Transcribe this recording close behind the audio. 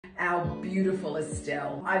our beautiful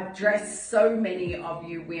Estelle. I've dressed so many of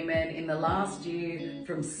you women in the last year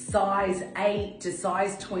from size 8 to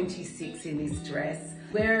size 26 in this dress.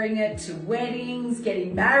 Wearing it to weddings,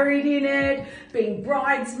 getting married in it, being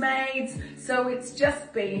bridesmaids. So it's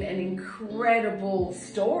just been an incredible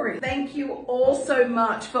story. Thank you all so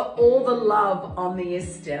much for all the love on the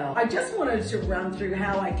Estelle. I just wanted to run through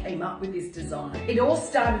how I came up with this design. It all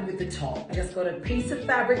started with the top. I just got a piece of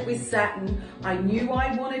fabric with satin. I knew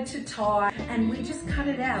I wanted to tie, and we just cut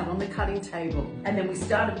it out on the cutting table. And then we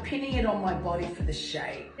started pinning it on my body for the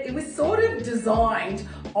shape. It was sort of designed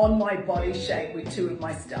on my body shape with two of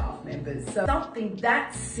my staff members. So something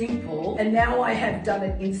that simple, and now I have done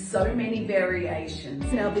it in so many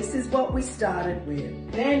variations. Now this is what we started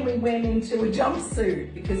with. Then we went into a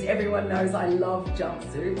jumpsuit because everyone knows I love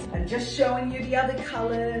jumpsuits. I'm just showing you the other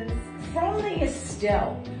colors. From the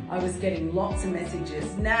Estelle, I was getting lots of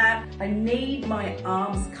messages. Nat, I need my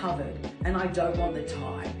arms covered and I don't want the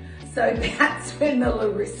tie. So that's when the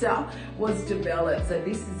Larissa was developed. So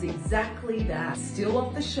this is exactly that. Still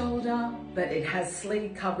off the shoulder, but it has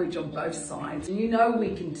sleeve coverage on both sides. And you know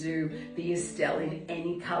we can do the Estelle in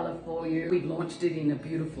any color for you. We've launched it in a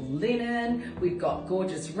beautiful linen. We've got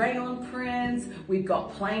gorgeous rayon prints. We've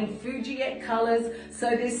got plain Fujiette colors.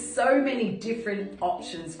 So there's so many different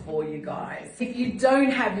options for you guys. If you don't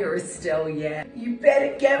have your Estelle yet, you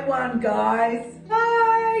better get one, guys.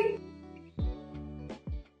 Bye.